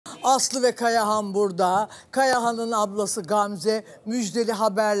Aslı ve Kayahan burada. Kayahan'ın ablası Gamze müjdeli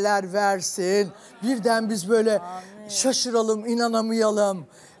haberler versin. Birden biz böyle şaşıralım, inanamayalım.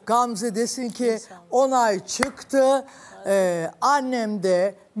 Gamze desin ki onay çıktı. Annem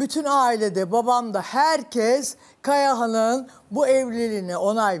de, bütün ailede, babam da, herkes Kayahan'ın bu evliliğine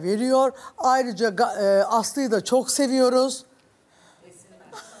onay veriyor. Ayrıca Aslı'yı da çok seviyoruz.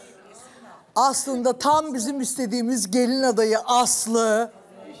 Aslında tam bizim istediğimiz gelin adayı Aslı.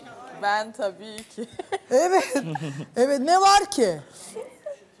 Ben tabii ki. Evet. Evet, ne var ki?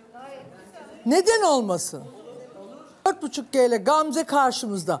 Neden olmasın? 4.5G ile Gamze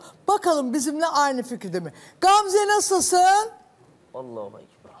karşımızda. Bakalım bizimle aynı fikirde mi? Gamze nasılsın? Allah'a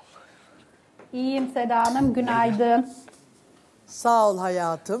ekber. İyiyim Seda Hanım, günaydın. Sağ ol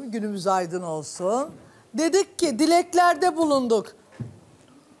hayatım, günümüz aydın olsun. Dedik ki dileklerde bulunduk.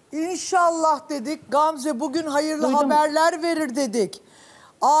 İnşallah dedik Gamze bugün hayırlı haberler verir dedik.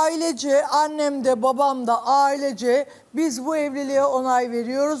 Ailece, annem de babam da ailece biz bu evliliğe onay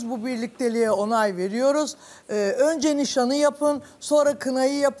veriyoruz, bu birlikteliğe onay veriyoruz. Önce nişanı yapın, sonra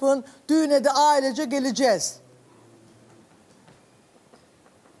kınayı yapın, düğüne de ailece geleceğiz.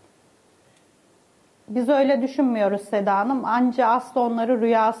 Biz öyle düşünmüyoruz Seda Hanım, anca Aslı onları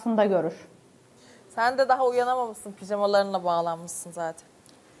rüyasında görür. Sen de daha uyanamamışsın, pijamalarınla bağlanmışsın zaten.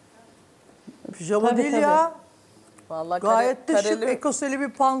 Pijama Tabii, değil tabii. ya. Vallahi Gayet de şık, kareli. ekoseli bir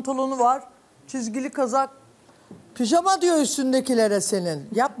pantolonu var. Çizgili kazak. Pijama diyor üstündekilere senin.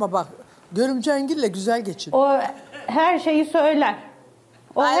 Yapma bak. Görümcengille güzel geçin. O her şeyi söyler.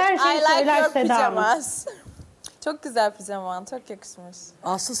 O her şeyi söyler Seda Hanım. Çok güzel pijaman, çok yakışmış.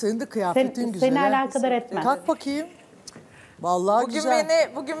 Aslı senin de kıyafetin güzel. Seni alakadar etmez. Kalk bakayım. Vallahi Bugün güzel.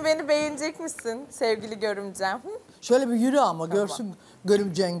 bugün beni beğenecek misin sevgili görümcem? Hı? Şöyle bir yürü ama görsün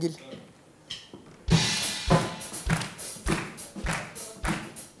görümcengil.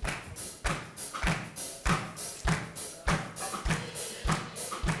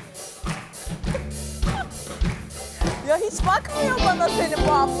 Ya hiç bakmıyor bana senin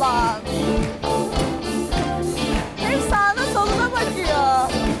bu ablan. Hep sağına soluna bakıyor.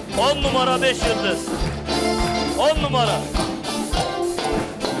 10 numara 5 yıldız. 10 numara.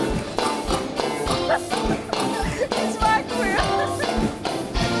 Hiç bakmıyor.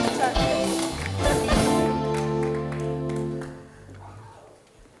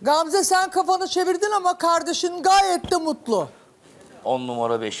 Gamze sen kafanı çevirdin ama kardeşin gayet de mutlu. 10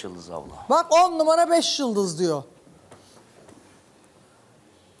 numara 5 yıldız abla. Bak 10 numara 5 yıldız diyor.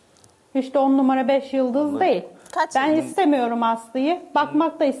 Hiç de 10 numara 5 yıldız değil. Kaç Ben yıldız? istemiyorum Aslı'yı.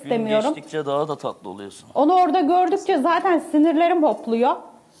 Bakmak da Gün istemiyorum. geçtikçe daha da tatlı oluyorsun. Onu orada gördükçe zaten sinirlerim hopluyor.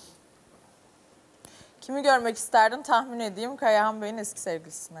 Kimi görmek isterdin tahmin edeyim, Kayahan Bey'in eski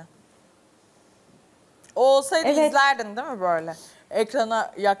sevgilisine. O olsaydı izlerdin değil mi böyle?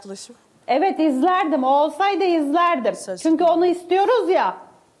 Ekrana yaklaşıp. Evet izlerdim. O olsaydı izlerdim. Şaşırdım. Çünkü onu istiyoruz ya.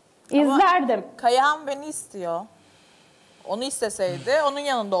 İzlerdim. Ama Kayahan beni istiyor. Onu isteseydi onun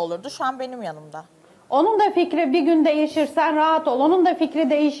yanında olurdu. Şu an benim yanımda. Onun da fikri bir gün değişir. Sen rahat ol. Onun da fikri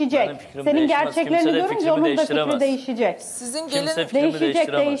değişecek. Benim fikrim Senin değişmez. gerçeklerini Kimse de görünce fikrimi onun da fikri değiştiremez. değişecek. Sizin Kimse gelin... fikrimi Değişecek,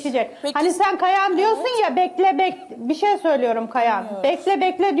 değiştiremez. değişecek. Peki Hani sen Kayan diyorsun ya bekle bir şey söylüyorum Kayan.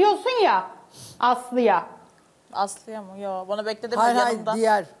 Bekle diyorsun ya Aslı'ya. Aslı'ya mı? Yok, bana bekle deme Hayır yanımda.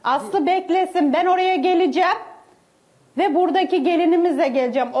 diğer. Aslı beklesin. Ben oraya geleceğim. Ve buradaki gelinimizle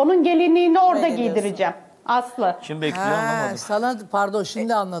geleceğim. Onun gelinliğini orada Öyle diyorsun. giydireceğim. Aslı. Kim bekliyor anlamadım. Sana pardon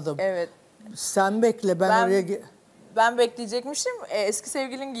şimdi anladım. Evet. Sen bekle ben oraya... Ben bekleyecekmişim. Eski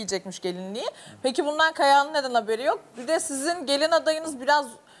sevgilin giyecekmiş gelinliği. Peki bundan Kayahan'ın neden haberi yok? Bir de sizin gelin adayınız biraz...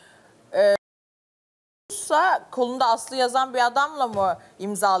 kolunda Aslı yazan bir adamla mı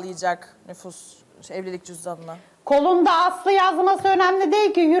imzalayacak nüfus evlilik cüzdanını? Kolunda Aslı yazması önemli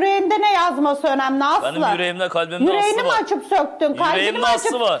değil ki. Yüreğinde ne yazması önemli Aslı? Benim yüreğimde kalbimde Yüreğini Aslı mi var. açıp söktün? Kalbini Yüreğimde mi açıp...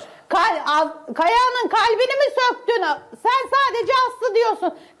 Aslı var. Kayahan'ın kalbini mi söktün? Sen sadece Aslı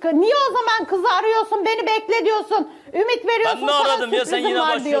diyorsun. Niye o zaman kızı arıyorsun? Beni bekle diyorsun. Ümit veriyorsun. Ben ne sana aradım ya, sen sürprizim yine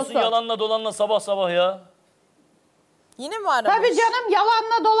var başlıyorsun diyorsun. yalanla dolanla sabah ya. Yine mi aramış? Tabii canım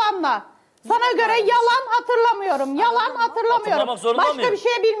yalanla dolanla. Sana göre yalan hatırlamıyorum. Yalan hatırlamıyorum. Hatırlamak zorunda Başka mıyım? bir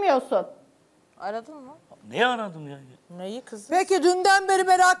şey bilmiyorsun. Aradın mı? Niye aradım ya? Neyi kızım? Peki dünden beri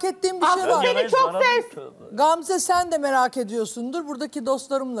merak ettiğim bir şey Aslı var. seni çok sevsin. Gamze sen de merak ediyorsundur. Buradaki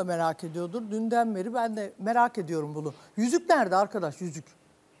dostlarım da merak ediyordur. Dünden beri ben de merak ediyorum bunu. Yüzük nerede arkadaş yüzük?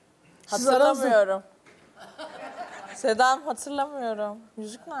 Siz Hatırlamıyorum. Sedam hatırlamıyorum.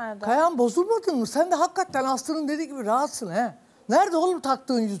 Yüzük nerede? Kayan bozulmadın mı? Sen de hakikaten Aslı'nın dediği gibi rahatsın he. Nerede oğlum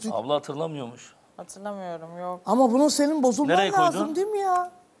taktığın yüzük? Abla hatırlamıyormuş. Hatırlamıyorum, yok. Ama bunun senin bozulman Nereye koydun? lazım değil mi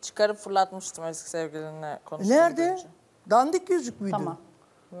ya? Çıkarıp fırlatmıştım eski sevgilinle konuştuğum Nerede? önce. Dandik yüzük müydü? Tamam.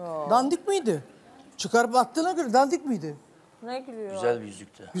 Dandik miydi? Çıkarıp attığına göre dandik miydi? Ne gülüyor? Güzel bir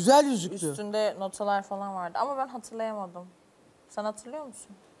yüzüktü. Güzel yüzüktü. Üstünde notalar falan vardı ama ben hatırlayamadım. Sen hatırlıyor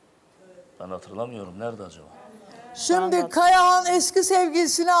musun? Ben hatırlamıyorum. Nerede acaba? Şimdi Kayahan eski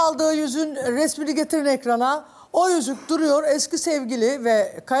sevgilisini aldığı yüzün resmini getirin ekrana. O yüzük duruyor. Eski sevgili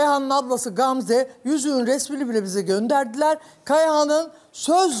ve Kayahan'ın ablası Gamze yüzüğün resmini bile bize gönderdiler. Kayahan'ın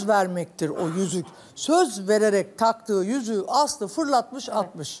söz vermektir o yüzük. Söz vererek taktığı yüzüğü Aslı fırlatmış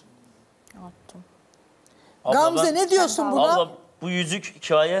atmış. Attım. Abla, Gamze ne diyorsun buna? Abla bu yüzük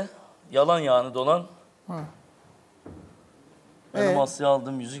hikaye. Yalan yani dolan. Benim Aslı'ya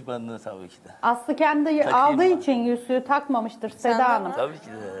aldığım yüzük bende tabii ki de. Aslı kendi aldığı için yüzüğü takmamıştır Seda Hanım. Tabii ki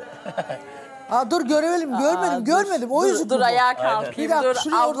de. Dur görelim, görmedim. O yüzük Dur mü bu? ayağa kalkayım, Bir dakika, dur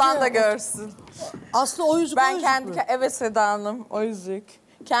şuraya ablan ortaya- da görsün. Aslı o yüzük Ben o yüzük mü? evet Seda Hanım, o yüzük.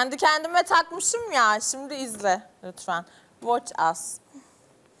 Kendi kendime takmışım ya, şimdi izle lütfen. Watch us.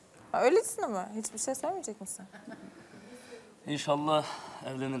 Öylesine mi? Hiçbir şey söylemeyecek misin? İnşallah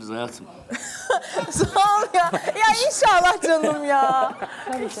evleniriz hayatım. Sağ ol ya. Ya inşallah canım ya.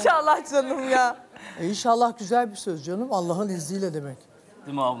 İnşallah canım ya. İnşallah güzel bir söz canım. Allah'ın izniyle demek.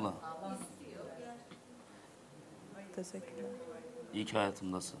 Değil mi abla? Teşekkürler. İyi ki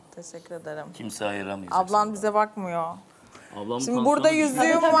hayatımdasın. Teşekkür ederim. Kimse ayıramayacak. Ablan bize bakmıyor. Ablamın Şimdi burada tansiyonu düşmüş.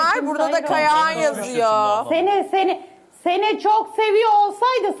 yüzüğüm Tabii, var, kimse burada da ayıramaz. Kayahan Tansiyonu düşmüş şimdi yazıyor. ablam. Seni çok seviyor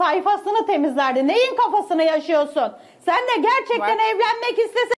olsaydı sayfasını temizlerdi. Neyin kafasını yaşıyorsun? Sen de gerçekten evlenmek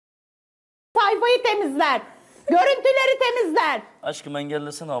istesen sayfayı temizler. Görüntüleri temizler. Aşkım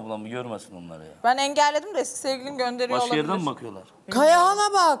engellesene ablamı görmesin onları ya. Ben engelledim de eski sevgilin gönderiyor Başka olabilir. yerden mi bakıyorlar?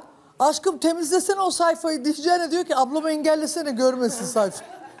 Kayahan'a bak. Aşkım temizlesene o sayfayı diyeceğine diyor ki ablamı engellesene görmesin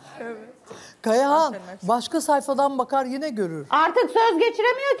sayfayı. Kayahan başka sayfadan bakar yine görür. Artık söz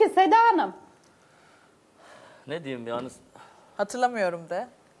geçiremiyor ki Seda Hanım. Ne diyeyim yani? Hatırlamıyorum de.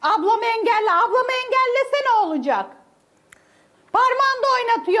 Ablamı engellese ne olacak? Parmağında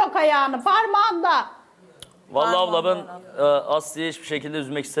oynatıyor Kayahan'ı, parmağında. Vallahi Var, abla var, ben Aslı'yı hiçbir şekilde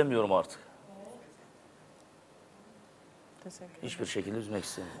üzmek istemiyorum artık. Teşekkür. Hiçbir şekilde üzmek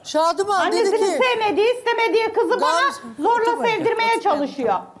istemiyorum. Şadıman dedi Annesinin ki sevmediği, istemediği kızı bana zorla Oturma. sevdirmeye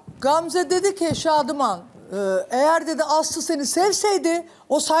çalışıyor. Gamze dedi ki Şadıman eğer dedi Aslı seni sevseydi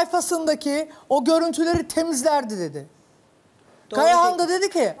o sayfasındaki o görüntüleri temizlerdi dedi. Kayahan da dedi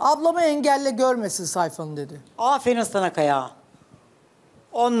ki ablamı engelle görmesin sayfanı dedi. Aferin sana Kaya.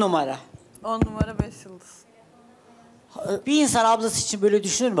 10 numara. 10 numara 5 yıldız. Bir insan ablası için böyle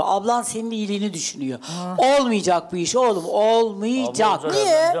düşünür mü? Ablan senin iyiliğini düşünüyor. Olmayacak bu iş oğlum. Olmayacak. Abla olacak,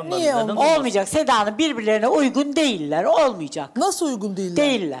 Niye? evleneceğim ben. Niye Neden olmaz? Olmayacak. Seda'nın birbirlerine uygun değiller. Olmayacak. Nasıl uygun değiller?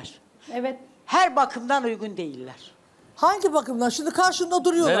 Değiller. Evet. Her bakımdan uygun değiller. Hangi bakımdan? Şimdi karşında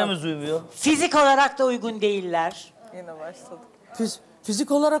duruyorlar. Neremiz uymuyor? Fizik olarak da uygun değiller. Yine başladık.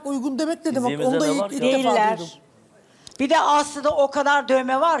 Fizik olarak uygun demek ne demek? Fiziğimizde Onu da ne ilk var ki? defa Değiller. duydum. Bir de Aslı'da o kadar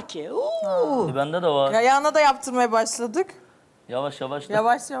dövme var ki. Bende de var. Kayahan'a da yaptırmaya başladık. Yavaş yavaş da.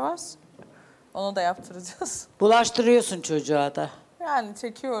 Yavaş yavaş. Onu da yaptıracağız. Bulaştırıyorsun çocuğa da. Yani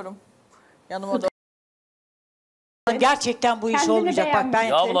çekiyorum. Yanıma da. Gerçekten bu iş Kendini olmayacak. Bak ben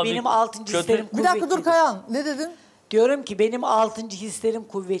Ya abla, benim bir 6. kötü- hislerim Bir dakika dur kuvvetlidir. Kayahan. Ne dedin? Diyorum ki benim 6. hislerim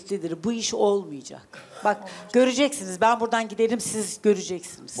kuvvetlidir. Bu iş olmayacak. Bak göreceksiniz. Ben buradan giderim siz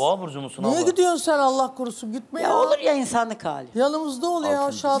göreceksiniz. Boğa burcu musun Niye abla? gidiyorsun sen Allah korusun? Gitme ya. Ya olur ya insanlık hali. Yanımızda ol ya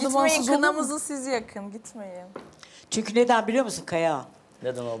Altın. Şadımansız Gitmeyin, olur mu? kınamızı siz yakın. Gitmeyin. Çünkü neden biliyor musun Kaya?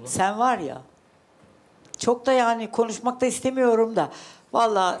 Neden abla? Sen var ya çok da yani konuşmak da istemiyorum da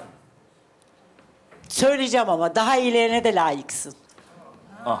vallahi söyleyeceğim ama daha iyilerine de layıksın.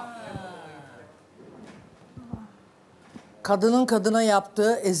 Ah. Kadının kadına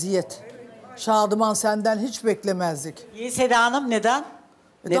yaptığı eziyet. Şadıman senden hiç beklemezdik. İyi Seda Hanım neden?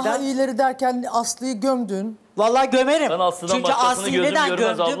 Daha Neden? iyileri derken Aslı'yı gömdün. Vallahi gömerim. Ben Aslı'dan Çünkü başkasını Aslı'yı gözüm neden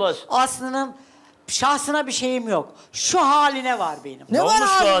görmez gömdüm? abla. Aslı'nın şahsına bir şeyim yok. Şu haline var benim. Ne var olmuş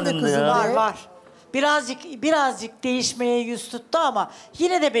şu halinde halinde kızım? ya? Var be? var. Birazcık değişmeye yüz tuttu ama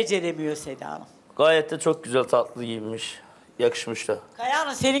yine de beceremiyor Seda Hanım. Gayet de çok güzel tatlı giyinmiş. Yakışmış da.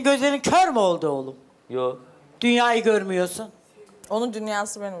 Kayahan'ın senin gözlerin kör mü oldu oğlum? Yo. Dünyayı görmüyorsun. Onun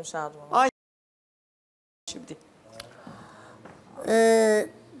dünyası benim Şadıman. Şimdi.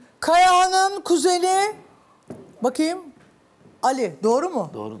 Kayahan'ın kuzeni, bakayım, Ali. Doğru mu?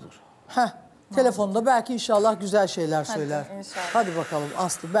 Doğrudur. Heh. Telefonda belki inşallah güzel şeyler söyler. inşallah. Hadi bakalım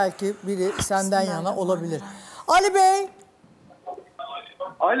Aslı. Belki biri senden yana olabilir. Ali Bey,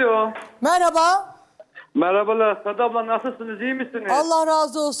 Alo. merhaba. Merhabalar. Seda abla nasılsınız? İyi misiniz? Allah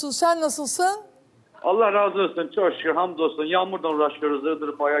razı olsun. Sen nasılsın? Allah razı olsun. Çok şükür. Hamdolsun. Yağmurdan uğraşıyoruz.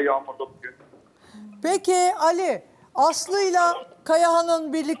 Iğdır bayağı yağmurlu bugün. Peki Ali, Aslı'yla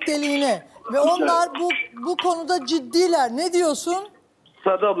Kayahan'ın birlikteliğine ve onlar bu konuda ciddiler. Ne diyorsun?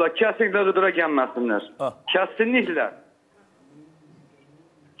 Seda abla kesinlikle Iğdır'a gelmesinler. Ha. Kesinlikle.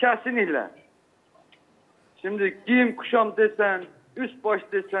 Kesinlikle. Şimdi giyim kuşam desen, üst baş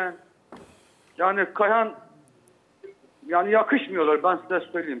desen, yani Kayahan yani yakışmıyorlar, ben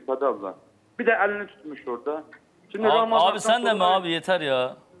size söyleyeyim Seda abla. Bir de elini tutmuş orada. Şimdi Abi sen de mi abi, yeter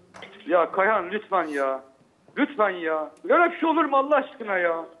ya. Ya Kayahan lütfen ya. Lütfen ya. Böyle bir şey olur mu Allah aşkına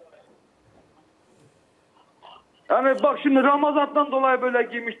ya? Yani bak şimdi Ramazan'dan dolayı böyle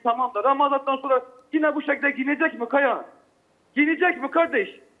giymiş, tamam da Ramazan'dan sonra yine bu şekilde giyinecek mi Kayahan? Giyinecek mi kardeş?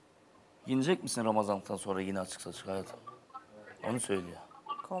 Giyinecek misin Ramazan'dan sonra yine açık saçık hayatım? Onu söyle ya.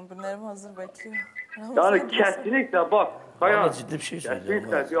 Kombinlerim hazır bekliyor. Yani kesinlikle bak Kayahan. Vallahi ciddi bir şey söylüyorum.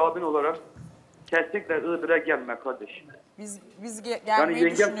 Kesinlikle bir abin olarak kesinlikle Iğdır'a gelme kardeş. Biz Yani gelmeyi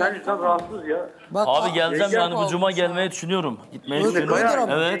yengem sen düşünüyoruz insan ama. rahatsız ya. Bak, Abi geleceğim Yengem yani bu cuma olmuş gelmeyi düşünüyorum. Gitmeyi Iğdır düşünüyorum.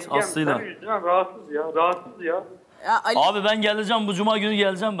 ama. Evet Yengem Aslı'yla. senin yüzünden rahatsız ya. Rahatsız ya. Ya Ali, Abi ben geleceğim, bu cuma günü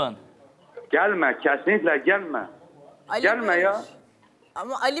geleceğim ben. Gelme kesinlikle gelme. Ali Gelme Bey, ya.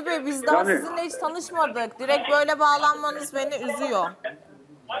 Ama Ali Bey biz daha Yani- sizinle hiç tanışmadık. Direkt böyle bağlanmanız beni üzüyor.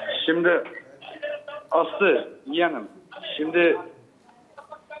 Şimdi Aslı yeğenim. Şimdi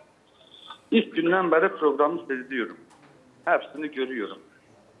ilk günden beri programı seyrediyorum. Hepsini görüyorum.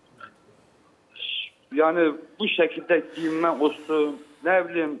 Yani bu şekilde giyinme olsun, ne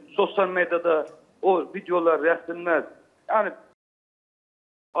bileyim sosyal medyada o videolar, resimler. Yani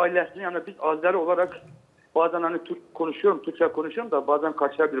ailesini yani biz Azeri olarak bazen hani Türk konuşuyorum, Türkçe konuşuyorum da bazen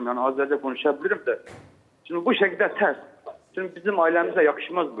kaçabilirim. Yani Azerice konuşabilirim de. Şimdi bu şekilde ters. Şimdi bizim ailemize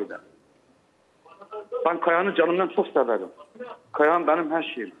yakışmaz böyle. Ben Kayahan'ı canımdan çok severim. Kayahan benim her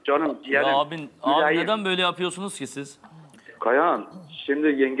şeyim. Canım, ciğerim. Ya abi yüreğim. neden böyle yapıyorsunuz ki siz? Kayahan, şimdi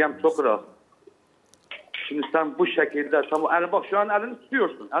yengem çok rahat. Şimdi sen bu şekilde, tamam, bak şu an elini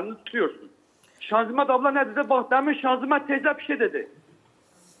tutuyorsun. Şanzıman abla ne dedi? Bak demin Şanzıman teyze bir şey dedi.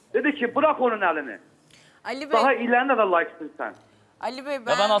 Dedi ki bırak onun elini. Ali Bey, Daha ilerine de layıksın sen. Ali Bey Ya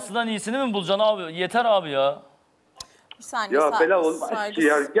ben Aslı'dan iyisini mi bulacaksın abi? Yeter abi ya. bir saniye. Ya böyle olmaz ki saygısız-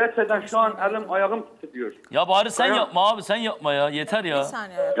 ya. Gerçekten şu an elim ayağım titriyor. Ya bari sen Kayan- yapma abi, sen yapma ya. Yeter Bir ya.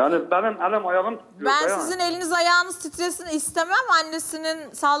 saniye. Yani benim elim ayağım titriyor. Ben Kayan. sizin eliniz ayağınız titresin istemem.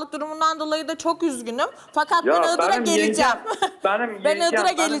 Annesinin sağlık durumundan dolayı da çok üzgünüm. Fakat Ya ben Iğdır'a benim geleceğim. Benim Ben yengem, Iğdır'a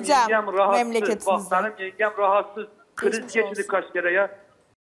benim geleceğim yengem rahatsız. memleketinize. Bak benim yengem rahatsız. Kriz Geçmiş geçirdi olsun. kaç kere ya.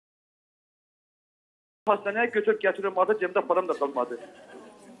 Hastaneye götürüp getiriyorum. Artık cebimde param da kalmadı.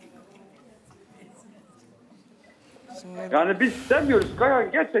 Yani biz istemiyoruz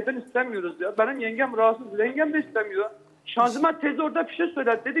Kayan. Gerçekten istemiyoruz ya. Benim yengem rahatsız. Yengem de istemiyor. Şanzıman teyze orada bir şey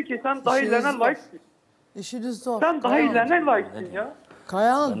söyledi. Dedi ki sen daha İşiniz ilerine zor. layıksın. İşiniz zor. Sen daha Kayahan. ilerine layıksın ya.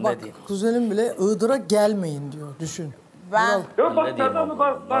 Kayahan Ben bak ne diyeyim? kuzenim bile Iğdır'a gelmeyin diyor. Düşün. Ben Yok bak Ne diyeyim Seda abla,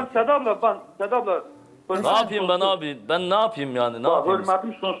 abi? ben Seda abla. Ne yapayım ben abi? Ben ne yapayım yani? Ne Bak yapayım?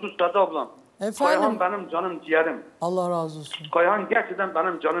 hürmetim sonsuz Seda ablam. Efendim? Kayahan benim canım ciğerim. Allah razı olsun. Kayahan gerçekten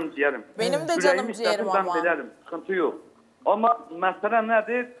benim canım ciğerim. benim de Yüreğimi canım istersen ciğerim ben ama. bilerim. Sıkıntı yok. Ama mesele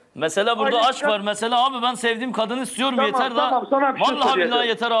nedir? Mesela burada Ayrıca- aşk var. Mesela abi ben sevdiğim kadını istiyorum, Tamam, yeter tamam, sana bir şey Vallahi söyleyeceğim. billahi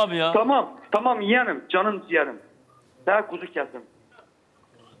yeter abi ya. Tamam yeğenim, canım ciğerim. Daha kuzu kesim.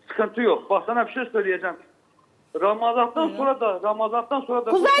 Sıkıntı yok. Bak sana bir şey söyleyeceğim. Ramazan'dan sonra da...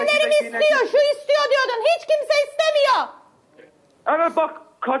 Kuzenlerim istiyor, şu istiyor diyordun. Hiç kimse istemiyor. Evet bak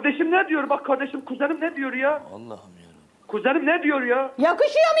kardeşim ne diyor? Bak kardeşim kuzenim ne diyor ya? Allah'ım ya. Kuzenim ne diyor ya?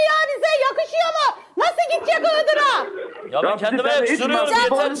 Yakışıyor mu ya bize? Yakışıyor mu? Nasıl gidecek Iğdır'a? Ya ben Ya kendime bizi yakıştırıyorum, sen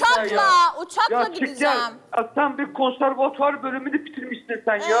hiç- yeter. Sen Uçakla Ya çık gideceğim. gel. Ya sen bir konservatuvar bölümünü bitirmişsin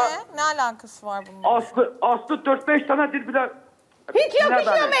sen ya. Ne alakası var bunun? Aslı 4-5 tane dil bile... Hiç Dinle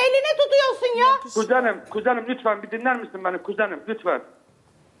yakışıyor beni. mu? Elini tutuyorsun ya. Kuzenim lütfen bir dinler misin beni kuzenim lütfen.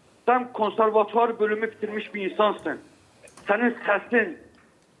 Sen konservatuvar bölümü bitirmiş bir insansın. Senin sesin,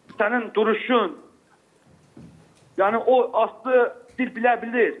 senin duruşun. Yani o Aslı dil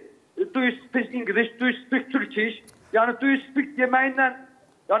bilebilir. Do you speak English, do you speak Turkish? Yani do you speak yemeğinden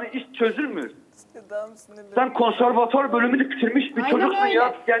yani iş çözülmüyor. Sen konservatuvar bölümünü bitirmiş bir Aynen çocuksun öyle.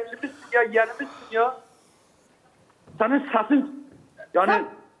 ya. Gencimizsin ya, yeğenimizsin ya. Senin sesin yani... Sen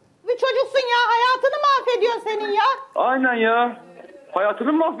bir çocuksun ya. Hayatını mahvediyor senin ya. Aynen ya.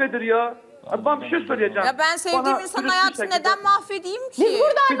 Hayatını mahvedir ya. Abi ben bir şey söyleyeceğim. Ya ben sevdiğim Bana insanın dürüst bir hayatını şekilde- neden mahvedeyim ki? Biz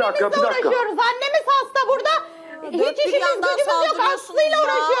burada Bir dakika, annemizle bir dakika. uğraşıyoruz. Annemiz hasta burada. Dört Hiç bir işimiz yandan gücümüz yok. saldırıyorsunuz Aslı'yla ya.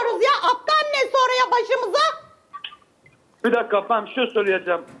 uğraşıyoruz ya. Attı annesi oraya başımıza. Bir dakika ben bir şey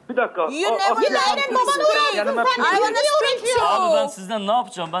söyleyeceğim. Bir dakika. You never Aslı- let Annen baban uğraşsın. Yanıma- Sen I wanna niye speak to you. uğraşıyorsun? Abi ben sizden ne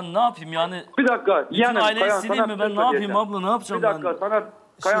yapacağım? Ben ne yapayım yani? Bir dakika. Bütün Yeğenim, aileyi Kayan, sileyim sana mi? bir Ben şey ne yapayım söyleyeceğim. abla? Ne yapacağım Bir dakika ben? sana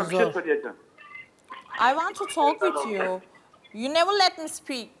Kayan bir şey zor. söyleyeceğim. I want to talk with you. You never let me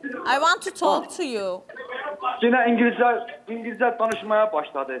speak. I want to talk to you. Yine İngilizce danışmaya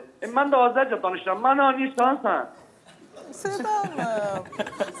başladı. Ben de Azerce danışıram. Bana anlıyorsan sen. Seda Hanım.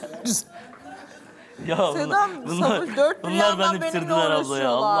 Ya Seda bunlar beni bitirdiler abla ya.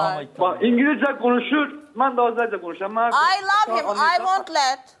 Allah'ım. Bak İngilizce konuşur, ben de Azerce konuşurum. I love him.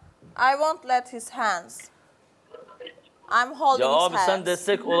 I won't let his hands. I'm holding Ya his abi hands. sen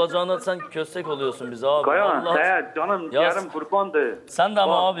destek olacağına sen köstek oluyorsun bize abi. Kayahan, Allah. Seher canım Ya yarım kurbandı. sen de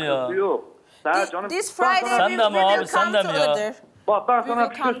ama abi ya. Yok. Seher canım. This Friday Sen we de ama will abi, sen come de to mi ya? Iğdır. Bak ben sana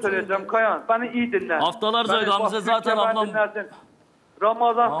bir Come şey to söyleyeceğim Iğdır. Kayahan. Beni iyi dinle. Haftalarca Gamze bak, zaten Türkçe ablam. dinlersin.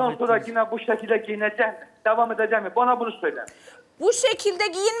 Ramazan'dan Mahvettiniz. sonra yine bu şekilde giyineceğim. Devam edeceğim mi? Bana bunu söyle. Bu şekilde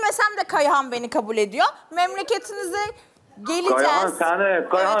giyinmesem de Kayahan beni kabul ediyor. Memleketinize geleceğiz.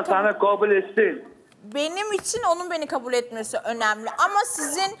 Kayahan seni kabul etsin. Benim için onun beni kabul etmesi önemli. Ama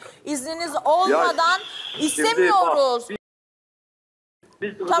sizin izniniz olmadan istemiyoruz.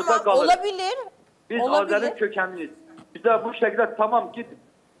 Biz Tamam, Iğdır'da kalırız. olabilir. Biz Olabilir. Azeri kökenliyiz. Bize bu şekilde tamam git.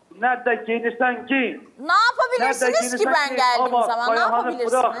 Nerede giyinirsen giyin. Ne yapabilirsiniz ki ben geldiğim zaman? Ne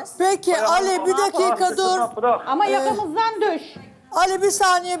yapabilirsiniz? Peki Ali bir dakika dur. Bırak. Ama yakamızdan düş. Ali bir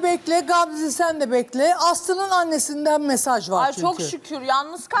saniye bekle. Gamze sen de bekle. Aslı'nın annesinden mesaj var Ay çünkü. çok şükür.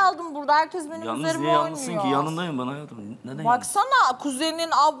 Yalnız kaldım burada. Herkes benim Yalnız üzerime niye oynuyor. yalnızsın ki? Yanındayım ben hayatım. Neden Baksana kuzenin,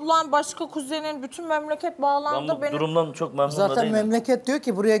 ablan, başka kuzenin bütün memleket Ben bağlandı. bu Benim durumdan çok memnun da Zaten değilim. memleket diyor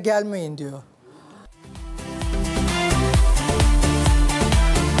ki buraya gelmeyin diyor.